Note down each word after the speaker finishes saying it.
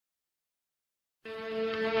He's American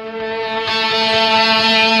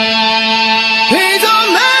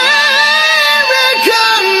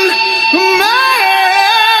made.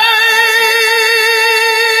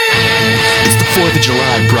 It's the 4th of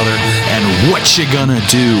July, brother, and what you gonna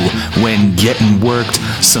do when getting worked?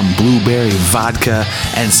 Some blueberry vodka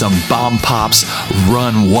and some bomb pops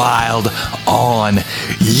run wild on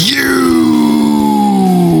you.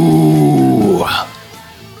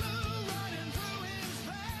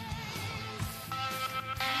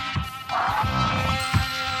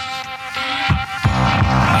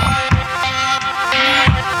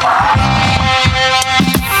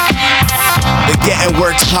 Getting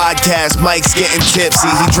Worked podcast, Mike's getting tipsy.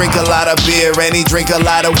 He drink a lot of beer and he drink a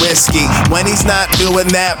lot of whiskey. When he's not doing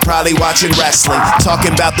that, probably watching wrestling, talking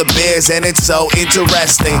about the Bears, and it's so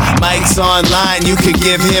interesting. Mike's online, you could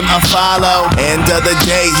give him a follow. End of the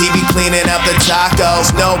day, he be cleaning out the tacos.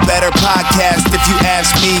 No better podcast if you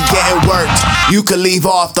ask me. Getting Worked, you could leave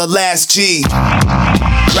off the last G.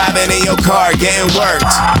 Driving in your car, getting worked.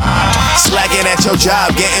 Slacking at your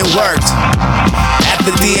job, getting worked. At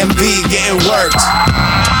the DMV, getting worked.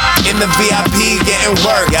 In the VIP, getting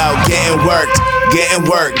worked. Yo, getting worked. Getting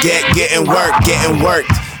worked. Getting worked. Getting worked.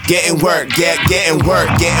 Getting worked. Getting worked.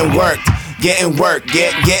 Getting worked. Getting worked.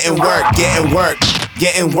 Getting worked. Getting worked.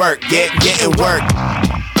 Getting worked. Getting worked.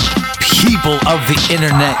 People of the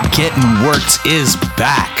internet, Getting Worked is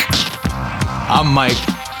back. I'm Mike.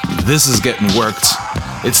 This is Getting Worked.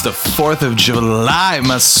 It's the 4th of July,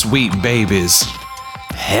 my sweet babies.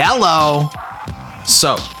 Hello.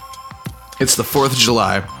 So, it's the 4th of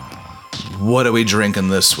July. What are we drinking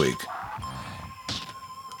this week?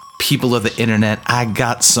 People of the internet, I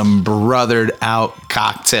got some brothered out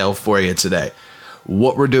cocktail for you today.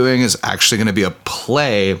 What we're doing is actually going to be a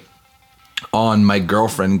play on my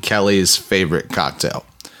girlfriend Kelly's favorite cocktail.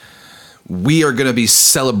 We are going to be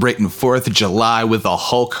celebrating 4th of July with a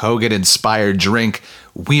Hulk Hogan inspired drink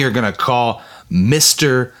we are going to call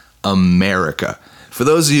Mr. America. For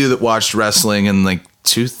those of you that watched wrestling in like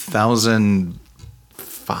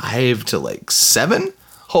 2005 to like 7,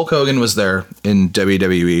 Hulk Hogan was there in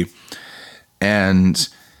WWE. And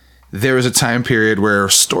there was a time period where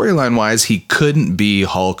storyline wise, he couldn't be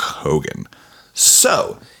Hulk Hogan.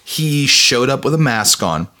 So he showed up with a mask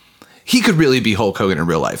on. He could really be Hulk Hogan in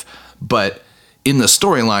real life, but in the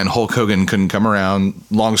storyline, Hulk Hogan couldn't come around.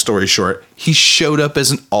 Long story short, he showed up as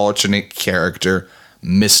an alternate character,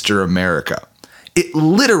 Mr. America. It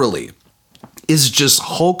literally is just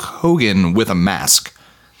Hulk Hogan with a mask,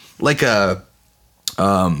 like a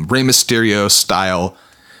Rey Mysterio style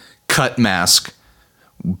cut mask,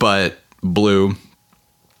 but blue.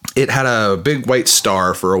 It had a big white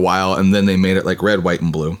star for a while, and then they made it like red, white,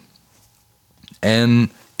 and blue. And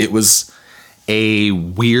it was a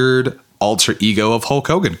weird alter ego of Hulk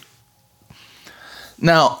Hogan.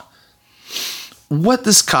 Now, what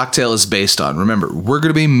this cocktail is based on, remember, we're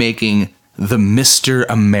going to be making the Mr.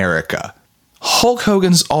 America, Hulk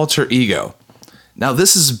Hogan's alter ego. Now,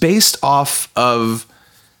 this is based off of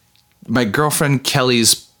my girlfriend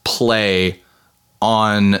Kelly's play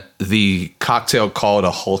on the cocktail called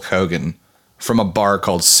a Hulk Hogan from a bar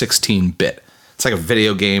called 16-Bit. It's like a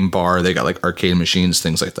video game bar. They got like arcade machines,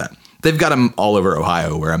 things like that. They've got them all over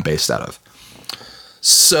Ohio, where I'm based out of.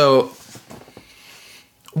 So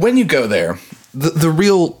when you go there, the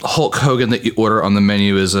real Hulk Hogan that you order on the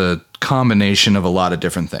menu is a combination of a lot of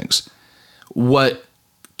different things. What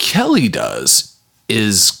Kelly does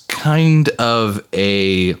is kind of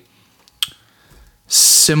a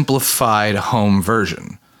simplified home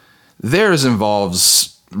version. Theirs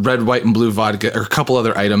involves red, white, and blue vodka, or a couple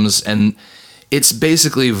other items, and it's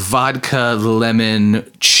basically vodka, lemon,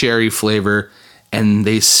 cherry flavor, and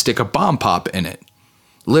they stick a bomb pop in it.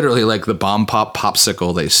 Literally like the bomb pop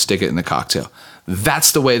popsicle, they stick it in the cocktail.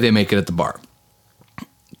 That's the way they make it at the bar.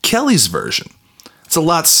 Kelly's version, it's a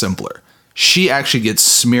lot simpler. She actually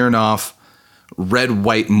gets Smirnoff red,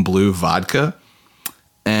 white, and blue vodka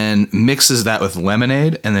and mixes that with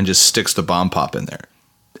lemonade and then just sticks the bomb pop in there.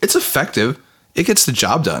 It's effective. It gets the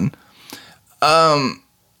job done.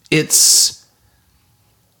 It's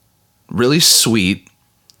really sweet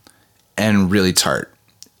and really tart.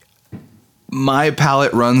 My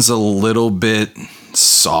palate runs a little bit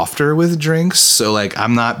softer with drinks, so like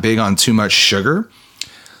I'm not big on too much sugar.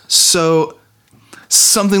 So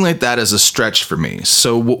something like that is a stretch for me.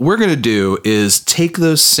 So what we're going to do is take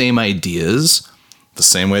those same ideas, the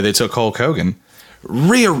same way they took Hulk Hogan,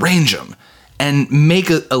 rearrange them and make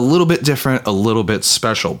it a little bit different, a little bit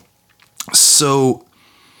special. So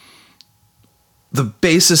the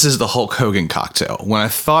basis is the Hulk Hogan cocktail. When I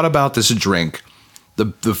thought about this drink,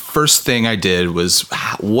 the first thing I did was,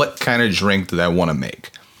 what kind of drink did I want to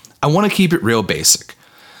make? I want to keep it real basic.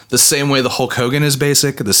 The same way the Hulk Hogan is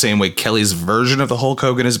basic, the same way Kelly's version of the Hulk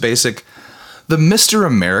Hogan is basic, the Mr.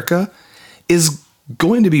 America is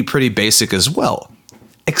going to be pretty basic as well,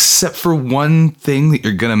 except for one thing that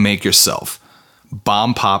you're going to make yourself.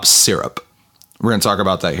 Bomb Pop syrup. We're going to talk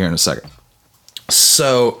about that here in a second.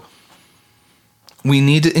 So we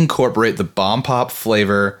need to incorporate the Bomb Pop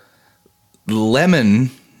flavor, lemon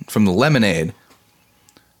from the lemonade,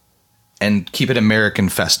 and keep it American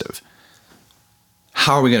festive.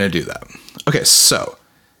 How are we going to do that? Okay, so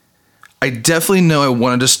I definitely know I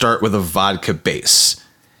wanted to start with a vodka base.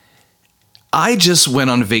 I just went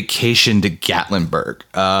on vacation to Gatlinburg.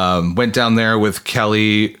 Went down there with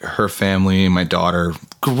Kelly, her family, my daughter.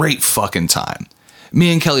 Great fucking time.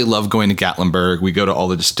 Me and Kelly love going to Gatlinburg. We go to all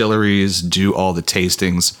the distilleries, do all the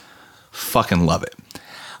tastings. Fucking love it.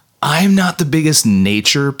 I'm not the biggest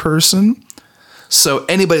nature person. So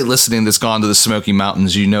anybody listening that's gone to the Smoky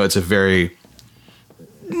Mountains, you know it's a very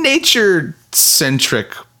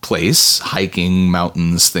nature-centric place. Hiking,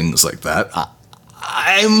 mountains, things like that.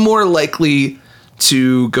 I'm more likely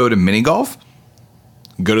to go to mini golf,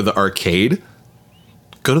 go to the arcade,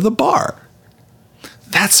 go to the bar.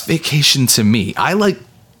 That's vacation to me. I like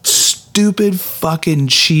stupid, fucking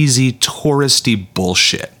cheesy, touristy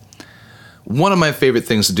bullshit. One of my favorite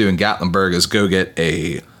things to do in Gatlinburg is go get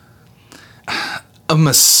a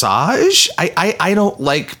massage. I don't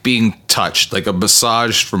like being touched, like a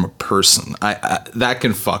massage from a person. That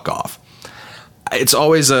can fuck off. It's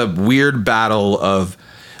always a weird battle of,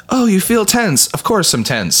 oh, you feel tense. Of course I'm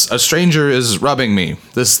tense. A stranger is rubbing me.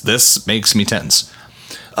 This makes me tense.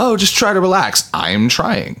 Oh, just try to relax. I'm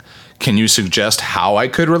trying. Can you suggest how I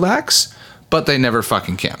could relax? But they never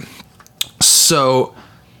fucking can. So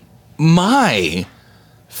my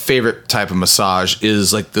favorite type of massage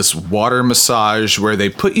is like this water massage where they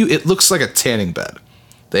put you, it looks like a tanning bed.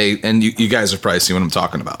 You guys have probably seen what I'm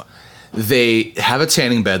talking about. They have a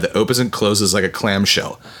tanning bed that opens and closes like a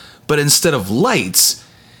clamshell. But instead of lights,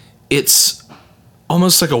 it's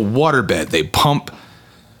almost like a water bed. They pump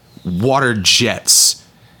water jets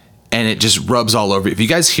and it just rubs all over you. If you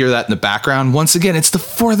guys hear that in the background, once again, it's the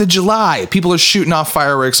 4th of July. People are shooting off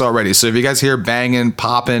fireworks already. So if you guys hear banging,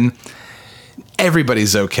 popping,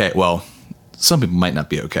 everybody's okay. Well, some people might not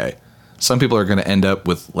be okay. Some people are going to end up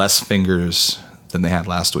with less fingers than they had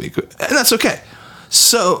last week. And that's okay.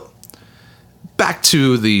 So back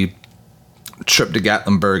to the trip to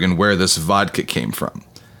Gatlinburg and where this vodka came from.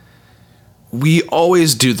 We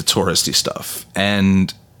always do the touristy stuff.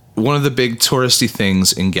 And one of the big touristy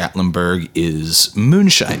things in Gatlinburg is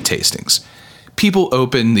moonshine tastings. People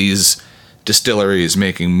open these distilleries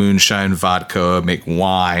making moonshine vodka, make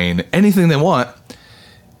wine, anything they want.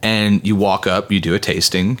 And you walk up, you do a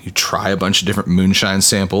tasting, you try a bunch of different moonshine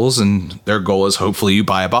samples, and their goal is hopefully you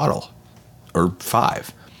buy a bottle or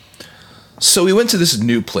 5. So we went to this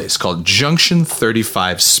new place called Junction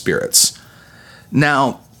 35 Spirits.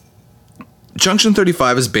 Now, Junction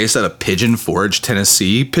 35 is based out of Pigeon Forge,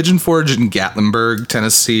 Tennessee. Pigeon Forge and Gatlinburg,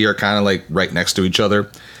 Tennessee are kind of like right next to each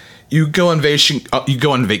other. You go on vacation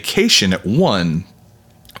at one,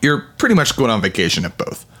 you're pretty much going on vacation at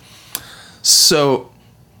both. So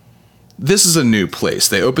this is a new place.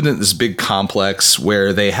 They opened it in this big complex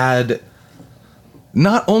where they had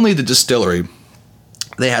not only the distillery,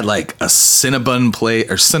 they had like a Cinnabon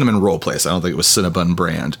place or cinnamon roll place. I don't think it was Cinnabon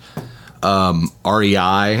brand.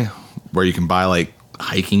 REI, where you can buy like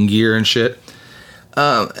hiking gear and shit.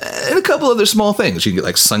 And a couple other small things. You can get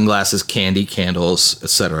like sunglasses, candy, candles,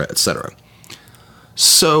 etc., etc.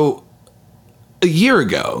 So a year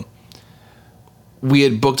ago, we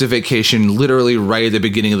had booked a vacation literally right at the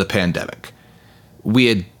beginning of the pandemic. We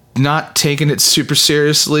had not taken it super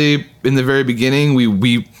seriously in the very beginning.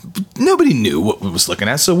 We nobody knew what we was looking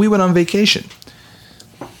at, so we went on vacation.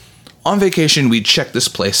 On vacation, we checked this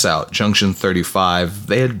place out, Junction 35.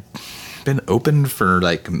 They had been open for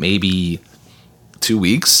like maybe 2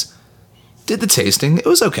 weeks. Did the tasting. It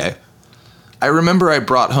was okay. I remember I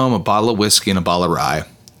brought home a bottle of whiskey and a bottle of rye.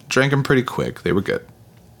 Drank them pretty quick. They were good.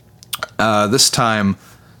 This time,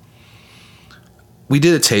 we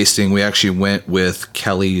did a tasting. We actually went with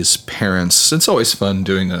Kelly's parents. It's always fun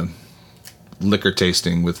doing a liquor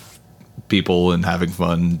tasting with people and having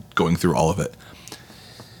fun going through all of it.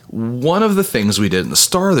 One of the things we did, and the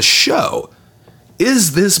star of the show,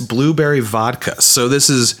 is this blueberry vodka. So this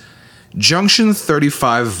is Junction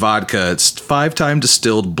 35 vodka. It's 5-time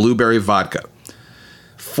distilled blueberry vodka.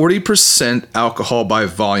 40% alcohol by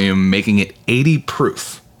volume, making it 80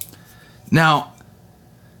 proof. Now,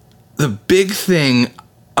 the big thing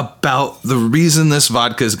about the reason this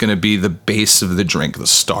vodka is going to be the base of the drink, the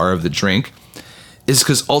star of the drink, is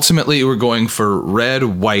because ultimately we're going for red,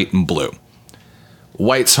 white, and blue.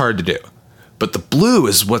 White's hard to do, but the blue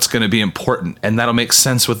is what's going to be important, and that'll make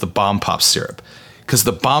sense with the Bomb Pop syrup. Because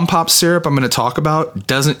the Bomb Pop syrup I'm going to talk about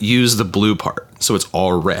doesn't use the blue part, so it's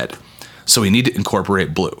all red. So we need to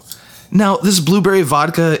incorporate blue. Now, this blueberry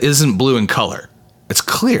vodka isn't blue in color. It's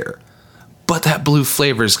clear. But that blue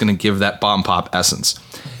flavor is going to give that Bomb Pop essence.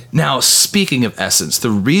 Now, speaking of essence,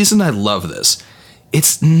 the reason I love this,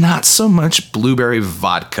 it's not so much blueberry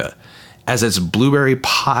vodka as it's blueberry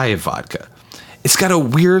pie vodka. It's got a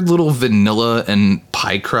weird little vanilla and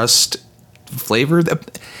pie crust flavor.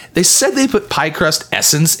 They said they put pie crust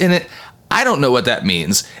essence in it. I don't know what that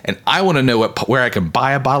means, and I want to know where I can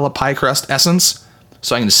buy a bottle of pie crust essence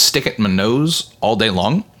so I can just stick it in my nose all day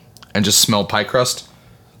long and just smell pie crust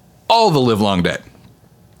all the live long day.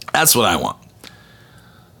 That's what I want.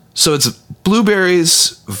 So it's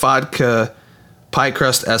blueberries, vodka, pie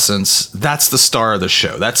crust essence. That's the star of the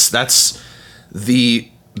show. That's the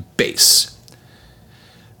base.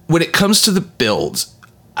 When it comes to the build,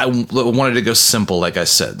 I wanted to go simple, like I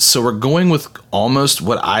said. So we're going with almost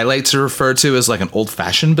what I like to refer to as like an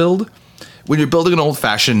old-fashioned build. When you're building an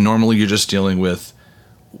old-fashioned, normally you're just dealing with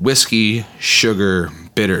whiskey, sugar,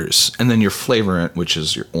 bitters, and then your flavorant, which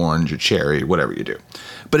is your orange, your cherry, whatever you do.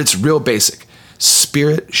 But it's real basic.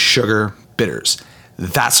 Spirit, sugar, bitters.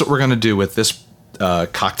 That's what we're going to do with this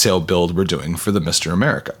cocktail build we're doing for the Mr.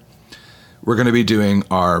 America. We're going to be doing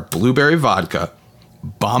our blueberry vodka,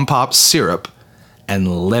 Bomb Pop syrup,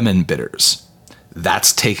 and lemon bitters.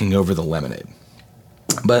 That's taking over the lemonade.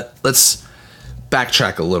 But let's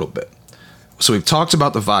backtrack a little bit. So we've talked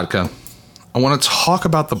about the vodka. I want to talk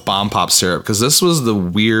about the Bomb Pop syrup because this was the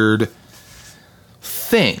weird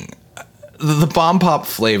thing. The Bomb Pop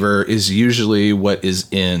flavor is usually what is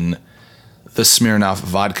in the Smirnoff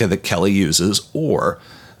vodka that Kelly uses, or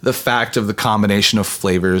the fact of the combination of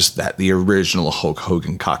flavors that the original Hulk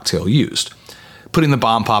Hogan cocktail used. Putting the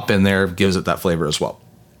Bomb Pop in there gives it that flavor as well.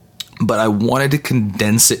 But I wanted to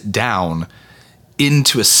condense it down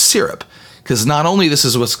into a syrup because not only is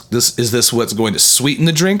this what's going to sweeten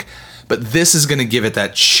the drink, but this is going to give it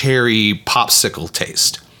that cherry popsicle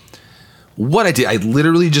taste. What I did, I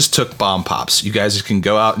literally just took Bomb Pops. You guys can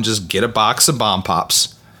go out and just get a box of Bomb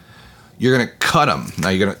Pops. You're going to cut them. Now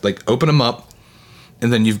you're going to like open them up,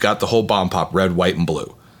 and then you've got the whole Bomb Pop, red, white, and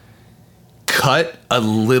blue. Cut a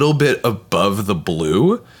little bit above the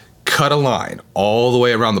blue, cut a line all the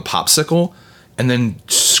way around the popsicle, and then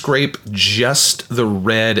scrape just the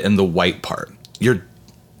red and the white part. You're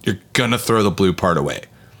gonna throw the blue part away.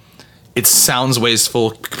 It sounds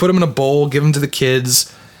wasteful. Put them in a bowl, give them to the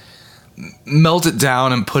kids, melt it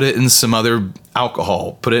down, and put it in some other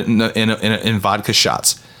alcohol. Put it in vodka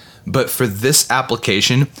shots. But for this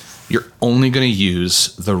application, you're only gonna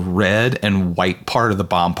use the red and white part of the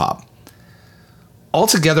Bomb Pop.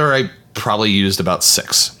 Altogether, I probably used about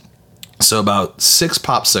 6. So about 6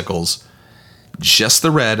 popsicles, just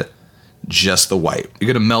the red, just the white. You're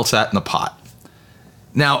going to melt that in the pot.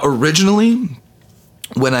 Now, originally,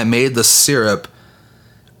 when I made the syrup,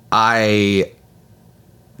 I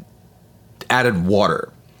added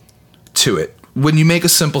water to it. When you make a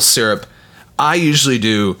simple syrup, I usually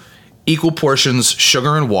do equal portions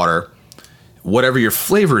sugar and water, whatever your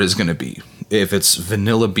flavor is going to be. If it's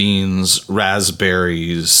vanilla beans,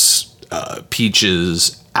 raspberries,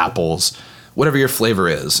 peaches, apples, whatever your flavor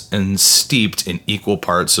is, and steeped in equal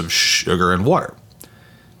parts of sugar and water.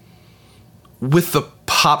 With the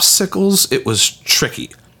popsicles, it was tricky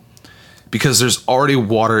because there's already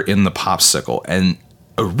water in the popsicle. And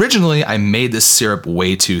originally, I made this syrup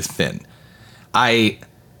way too thin. I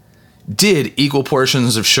did equal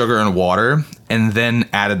portions of sugar and water and then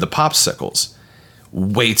added the popsicles.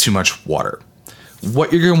 Way too much water.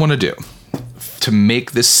 What you're going to want to do to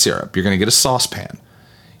make this syrup, you're going to get a saucepan.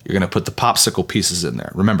 You're going to put the popsicle pieces in there.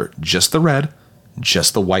 Remember, just the red,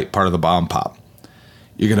 just the white part of the Bomb Pop.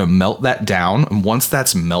 You're going to melt that down, and once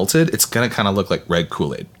that's melted, it's going to kind of look like red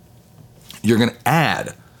Kool-Aid. You're going to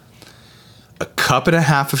add a 1.5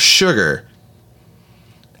 cups of sugar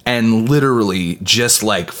and literally just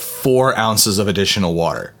like 4 ounces of additional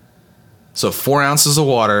water. So 4 ounces of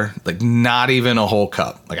water, like not even a whole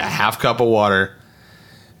cup, like a 1/2 cup of water,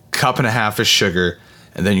 1.5 cups of sugar,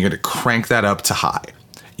 and then you're going to crank that up to high.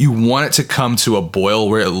 You want it to come to a boil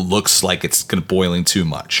where it looks like it's going to boiling too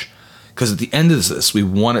much. Because at the end of this, we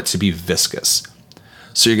want it to be viscous.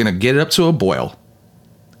 So you're going to get it up to a boil,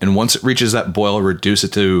 and once it reaches that boil, reduce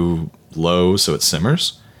it to low so it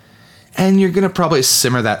simmers. And you're going to probably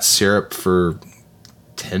simmer that syrup for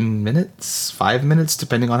 10 minutes, 5 minutes,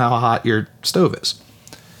 depending on how hot your stove is.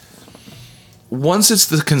 Once it's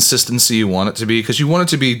the consistency you want it to be, because you want it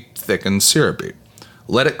to be thick and syrupy,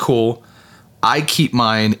 let it cool. I keep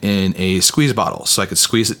mine in a squeeze bottle so I could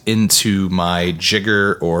squeeze it into my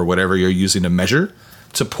jigger or whatever you're using to measure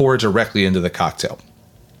to pour directly into the cocktail.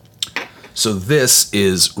 So this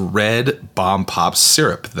is red Bomb Pop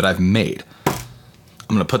syrup that I've made.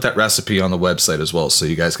 I'm going to put that recipe on the website as well so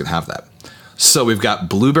you guys can have that. So we've got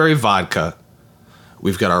blueberry vodka.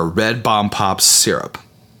 We've got our red Bomb Pop syrup.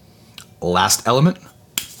 Last element,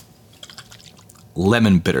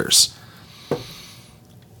 lemon bitters.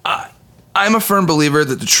 I'm a firm believer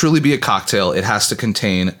that to truly be a cocktail, it has to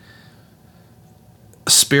contain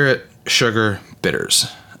spirit, sugar,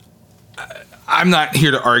 bitters. I'm not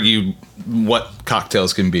here to argue what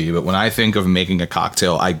cocktails can be, but when I think of making a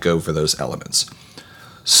cocktail, I go for those elements.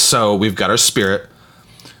 So we've got our spirit,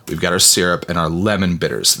 we've got our syrup, and our lemon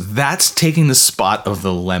bitters. That's taking the spot of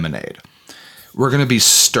the lemonade. We're going to be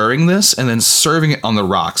stirring this and then serving it on the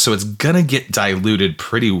rocks, so it's going to get diluted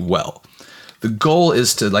pretty well. The goal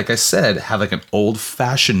is to, like I said, have like an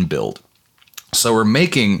old-fashioned build. So we're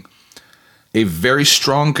making a very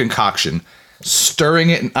strong concoction,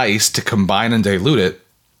 stirring it in ice to combine and dilute it,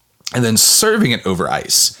 and then serving it over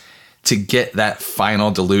ice to get that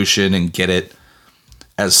final dilution and get it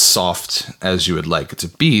as soft as you would like it to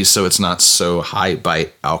be so it's not so high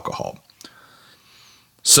bite alcohol.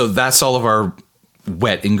 So that's all of our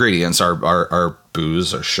wet ingredients, our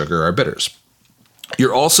booze, our sugar, our bitters.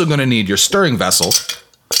 You're also going to need your stirring vessel.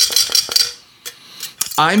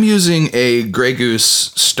 I'm using a Grey Goose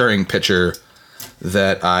stirring pitcher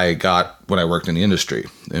that I got when I worked in the industry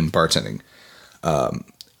in bartending.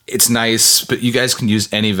 It's nice, but you guys can use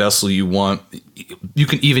any vessel you want. You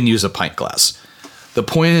can even use a pint glass. The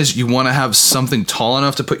point is you want to have something tall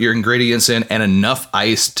enough to put your ingredients in and enough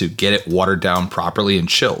ice to get it watered down properly and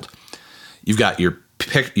chilled. You've got your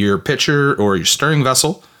pitcher or your stirring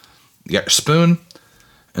vessel. You got your spoon.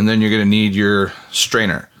 And then you're going to need your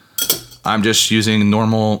strainer. I'm just using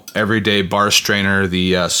normal everyday bar strainer,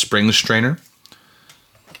 the spring strainer.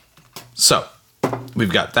 So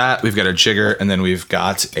we've got that, we've got a jigger, and then we've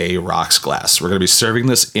got a rocks glass. We're going to be serving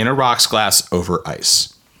this in a rocks glass over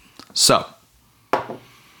ice. So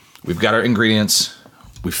we've got our ingredients.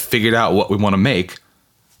 We've figured out what we want to make.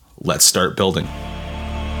 Let's start building.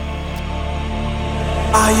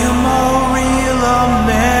 I am a real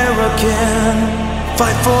American.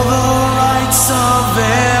 Fight for the rights of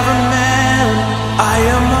every man. I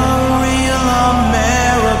am a real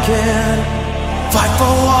American. Fight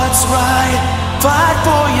for what's right. Fight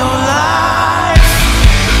for your life.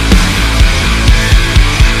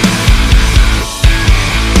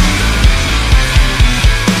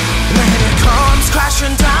 When it comes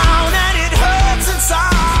crashing down and it hurts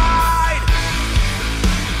inside,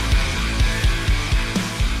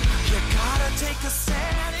 you gotta take a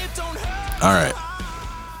stand. It don't hurt. All right.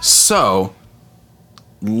 So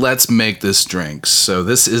let's make this drink. So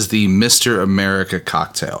this is the Mr. America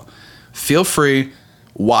cocktail. Feel free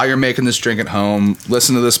while you're making this drink at home,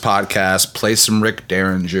 listen to this podcast, play some Rick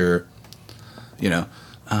Derringer. You know,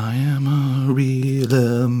 I am a real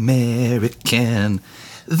American.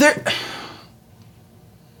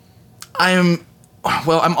 I'm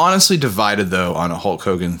honestly divided though on Hulk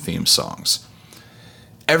Hogan theme songs.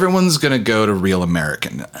 Everyone's going to go to Real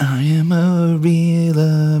American. I am a real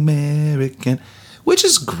American, which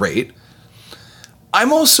is great.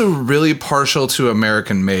 I'm also really partial to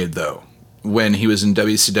American Made, though. When he was in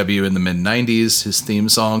WCW in the mid-90s, his theme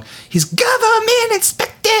song, he's government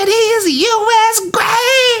inspected, he's U.S.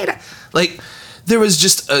 grade. Like, there was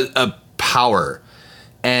just a power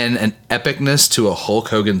and an epicness to a Hulk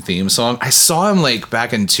Hogan theme song. I saw him, like,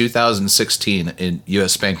 back in 2016 in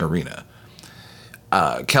U.S. Bank Arena.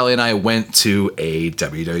 Kelly and I went to a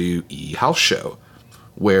WWE house show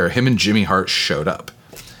where him and Jimmy Hart showed up.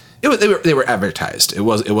 They were advertised. It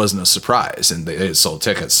wasn't a surprise, and they sold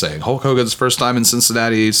tickets saying Hulk Hogan's first time in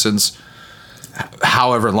Cincinnati since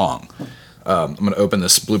however long. I'm gonna open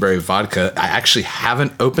this blueberry vodka. I actually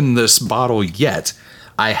haven't opened this bottle yet.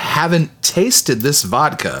 I haven't tasted this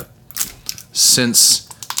vodka since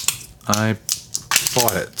I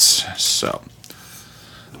bought it. So,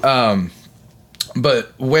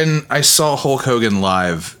 but when I saw Hulk Hogan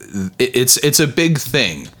live, it's a big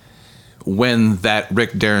thing when that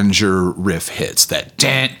Rick Derringer riff hits. That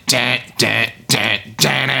dan dan dan dan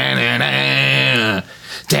dan dan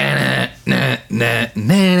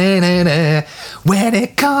dan. When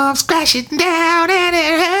it comes crashing down and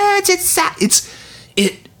it hurts,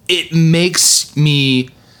 it makes me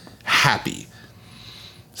happy.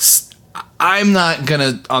 I'm not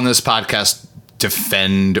gonna on this podcast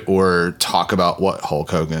defend or talk about what Hulk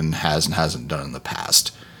Hogan has and hasn't done in the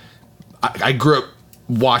past. I grew up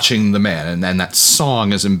watching the man, and then that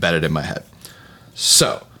song is embedded in my head.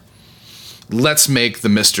 So let's make the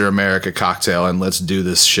Mr. America cocktail, and let's do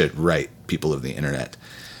this shit right, people of the internet.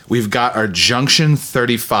 We've got our Junction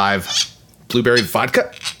 35 blueberry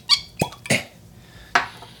vodka.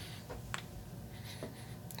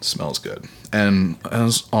 Smells good. And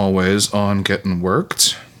as always, on Getting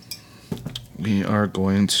Worked, we are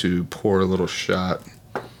going to pour a little shot,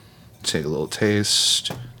 take a little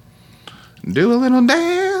taste, do a little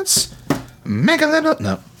dance, make a little...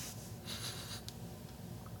 No.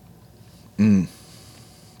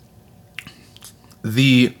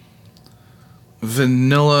 The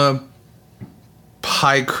vanilla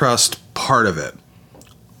pie crust part of it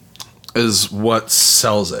is what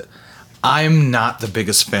sells it. I'm not the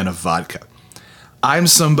biggest fan of vodka. I'm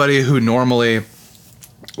somebody who normally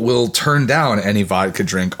will turn down any vodka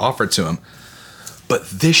drink offered to him. But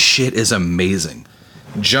this shit is amazing.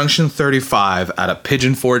 Junction 35 out of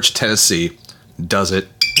Pigeon Forge, Tennessee does it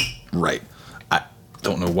right. I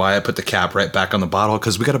don't know why I put the cap right back on the bottle,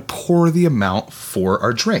 because we got to pour the amount for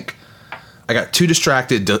our drink. I got too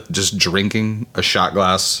distracted just drinking a shot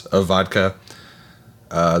glass of vodka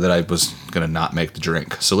that I was going to not make the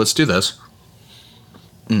drink. So let's do this.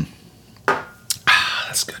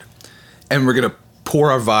 That's good. And we're going to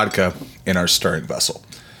pour our vodka in our stirring vessel.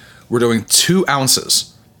 We're doing 2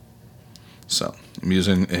 ounces. So I'm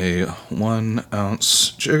using a 1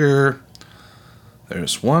 ounce jigger.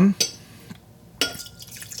 There's 1.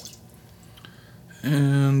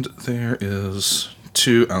 And there is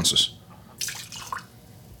 2 ounces.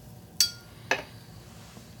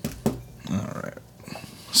 All right.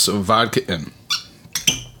 So vodka in.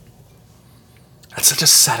 That's such a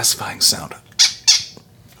satisfying sound.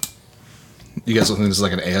 You guys will think this is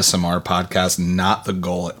like an ASMR podcast. Not the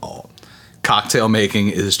goal at all. Cocktail making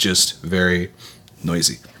is just very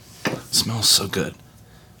noisy. It smells so good.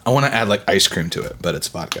 I want to add like ice cream to it, but it's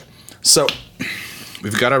vodka. So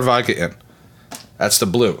we've got our vodka in. That's the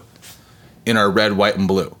blue. In our red, white, and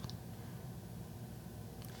blue.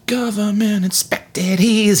 Government inspected,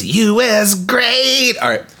 he's U.S. grade. All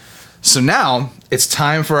right. So now it's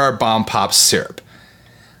time for our Bomb Pop syrup.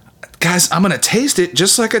 Guys, I'm going to taste it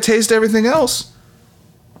just like I taste everything else.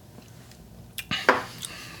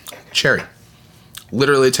 Cherry.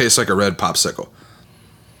 Literally tastes like a red popsicle.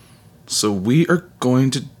 So we are going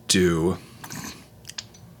to do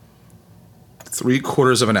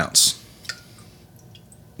 3/4 of an ounce.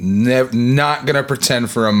 Not going to pretend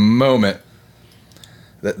for a moment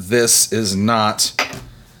that this is not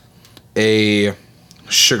a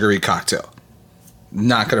sugary cocktail.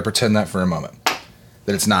 Not going to pretend that for a moment.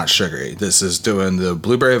 That it's not sugary. This is doing the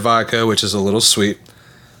blueberry vodka, which is a little sweet.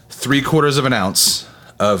 3/4 of an ounce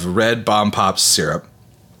of red Bomb Pop syrup.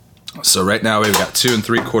 So right now we've got 2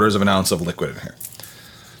 3/4 of an ounce of liquid in here.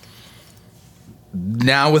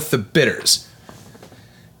 Now with the bitters.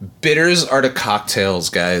 Bitters are to cocktails,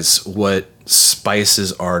 guys, what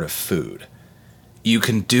spices are to food. You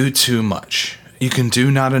can do too much. You can do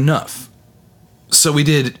not enough. So we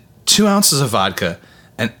did 2 ounces of vodka,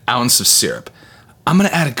 an ounce of syrup. I'm going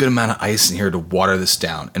to add a good amount of ice in here to water this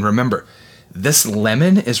down. And remember, this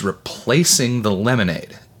lemon is replacing the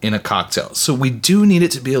lemonade in a cocktail. So we do need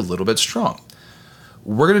it to be a little bit strong.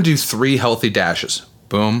 We're going to do 3 healthy dashes.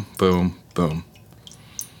 Boom, boom, boom.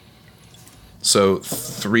 So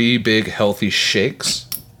 3 big healthy shakes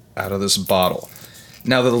out of this bottle.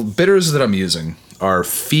 Now the bitters that I'm using are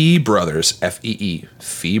Fee Brothers, F-E-E,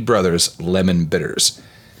 Fee Brothers Lemon Bitters.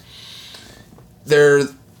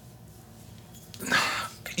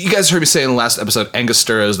 You guys heard me say in the last episode,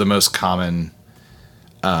 Angostura is the most common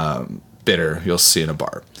bitter you'll see in a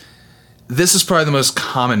bar. This is probably the most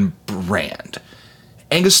common brand.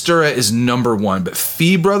 Angostura is number 1, but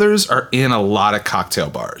Fee Brothers are in a lot of cocktail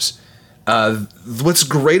bars. What's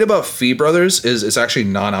great about Fee Brothers is it's actually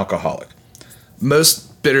non-alcoholic.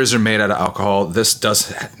 Most bitters are made out of alcohol. This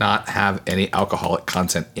does not have any alcoholic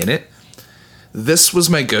content in it. This was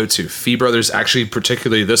my go-to. Fee Brothers, actually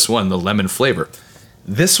particularly this one, the lemon flavor.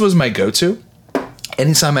 This was my go-to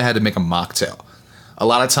anytime I had to make a mocktail. A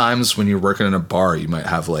lot of times when you're working in a bar, you might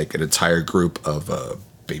have like an entire group of a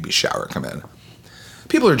baby shower come in.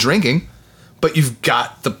 People are drinking, but you've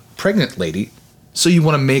got the pregnant lady, so you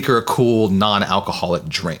want to make her a cool non-alcoholic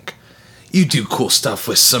drink. You do cool stuff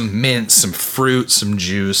with some mint, some fruit, some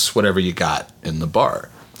juice, whatever you got in the bar.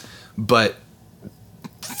 But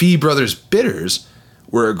Fee Brothers bitters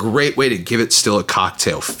were a great way to give it still a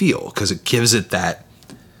cocktail feel, because it gives it that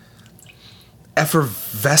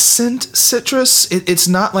effervescent citrus. It's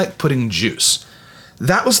not like putting juice.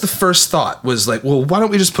 That was the first thought, was like, well, why don't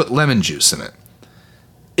we just put lemon juice in it?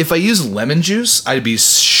 If I use lemon juice, I'd be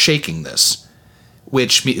shaking this,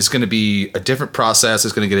 which is going to be a different process.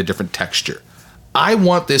 It's going to get a different texture. I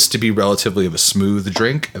want this to be relatively of a smooth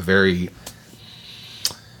drink, a very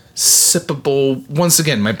sippable. Once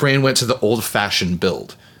again, my brain went to the old-fashioned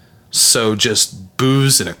build. So just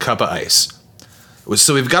booze and a cup of ice.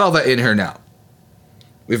 So we've got all that in here now.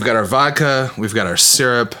 We've got our vodka, we've got our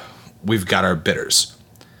syrup, we've got our bitters.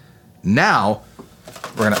 Now,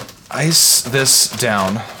 we're going to ice this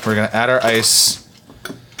down. We're going to add our ice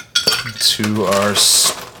to our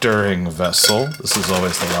stirring vessel. This is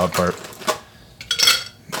always the loud part.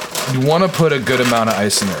 You want to put a good amount of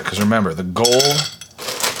ice in there, because remember, the goal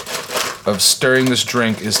of stirring this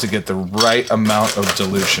drink is to get the right amount of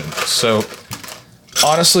dilution. So,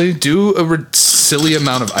 honestly, do a silly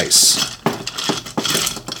amount of ice.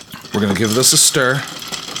 We're going to give this a stir.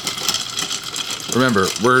 Remember,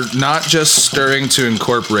 we're not just stirring to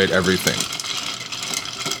incorporate everything.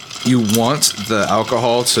 You want the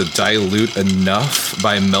alcohol to dilute enough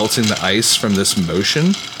by melting the ice from this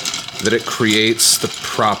motion that it creates the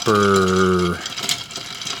proper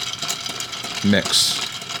mix.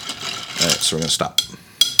 All right, so we're going to stop.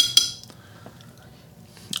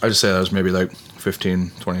 I just say that was maybe like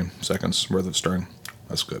 15, 20 seconds worth of stirring.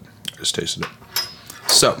 That's good. I just tasted it.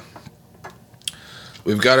 So,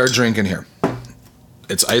 we've got our drink in here.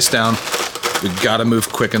 It's iced down. We've got to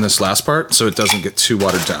move quick in this last part so it doesn't get too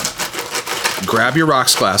watered down. Grab your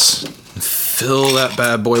rocks glass and fill that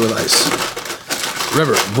bad boy with ice.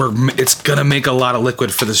 Remember, it's going to make a lot of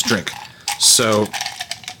liquid for this drink. So,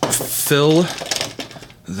 fill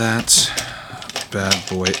that bad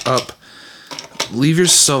boy up. Leave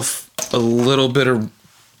yourself a little bit of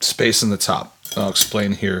space in the top. I'll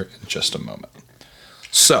explain here in just a moment.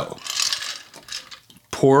 So,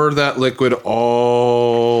 pour that liquid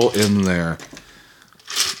all in there.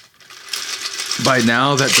 By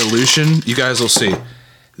now, that dilution, you guys will see,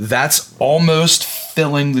 that's almost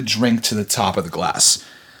filling the drink to the top of the glass.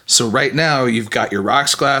 So right now, you've got your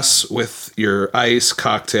rocks glass with your ice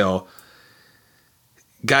cocktail.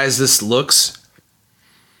 Guys, this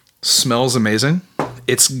smells amazing.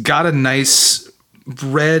 It's got a nice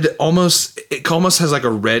red, it almost has like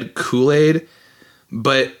a red Kool-Aid,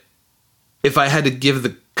 but if I had to give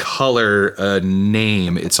the color a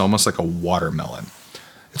name, it's almost like a watermelon.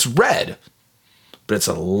 It's red, but it's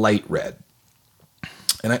a light red.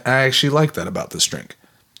 And I actually like that about this drink.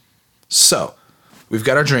 So, we've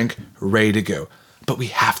got our drink ready to go, but we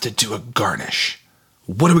have to do a garnish.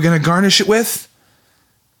 What are we going to garnish it with?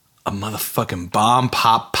 A motherfucking bomb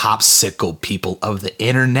pop popsicle, people of the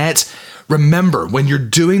internet. Remember, when you're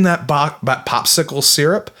doing that popsicle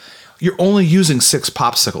syrup, you're only using 6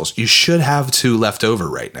 popsicles. You should have 2 left over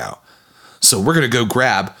right now. So we're going to go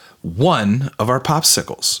grab one of our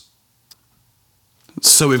popsicles.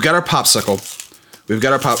 So we've got our popsicle. We've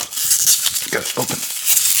got our Got to open the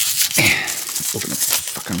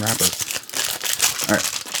fucking wrapper. All right.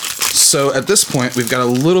 So at this point, we've got a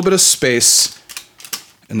little bit of space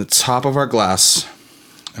in the top of our glass,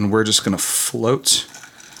 and we're just going to float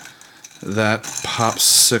that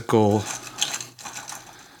popsicle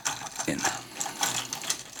in.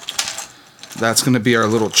 That's going to be our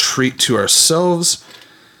little treat to ourselves.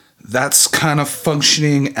 That's kind of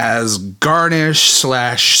functioning as garnish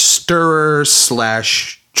 / stirrer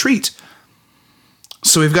 / treat.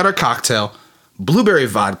 So we've got our cocktail, blueberry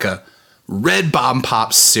vodka, red bomb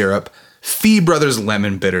pop syrup, Fee Brothers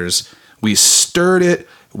lemon bitters. We stirred it,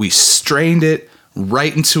 we strained it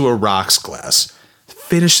right into a rocks glass,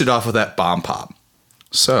 finished it off with that bomb pop.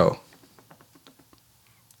 So,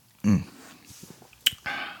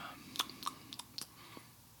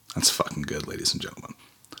 that's fucking good, ladies and gentlemen.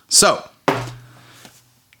 So,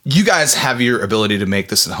 you guys have your ability to make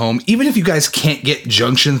this at home. Even if you guys can't get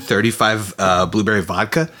Junction 35 blueberry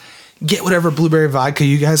vodka, get whatever blueberry vodka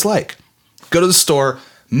you guys like. Go to the store,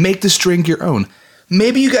 make this drink your own.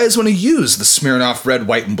 Maybe you guys want to use the Smirnoff red,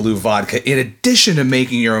 white, and blue vodka in addition to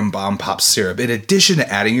making your own bomb pop syrup, in addition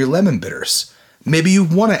to adding your lemon bitters. Maybe you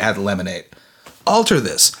want to add lemonade. Alter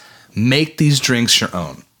this. Make these drinks your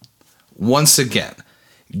own. Once again,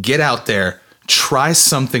 get out there. Try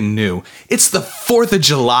something new. It's the 4th of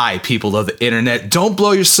July, people of the internet. Don't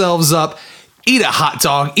blow yourselves up. Eat a hot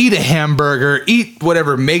dog, eat a hamburger, eat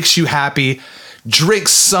whatever makes you happy. Drink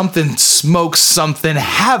something, smoke something,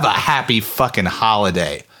 have a happy fucking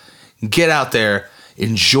holiday. Get out there,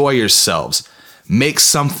 enjoy yourselves. Make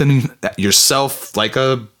something yourself like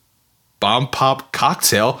a bomb pop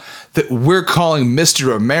cocktail that we're calling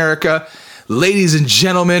Mr. America. Ladies and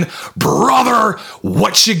gentlemen, brother,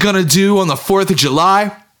 what you gonna do on the 4th of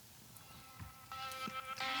July?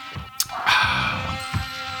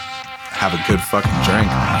 Have a good fucking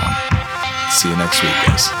drink. See you next week,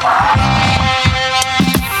 guys.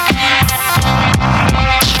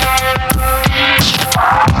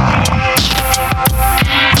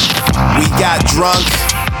 We got drunk,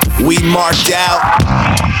 we marked out.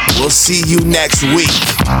 We'll see you next week.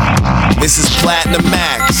 This is Platinum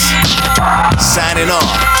Max, signing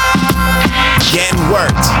off. Getting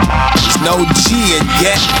worked. There's no G in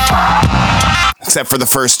get. Except for the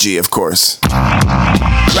first G, of course.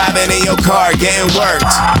 Driving in your car, getting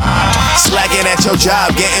worked. Slacking at your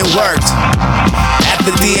job, getting worked. At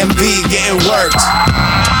the DMV, getting worked.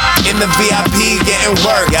 In the VIP, getting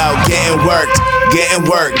worked. Out, getting worked. Getting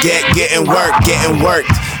worked, getting worked, getting worked.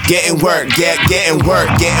 Getting worked, getting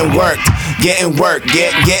worked, getting worked. Getting worked,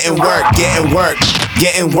 getting worked, getting worked.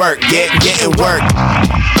 Getting worked, getting worked.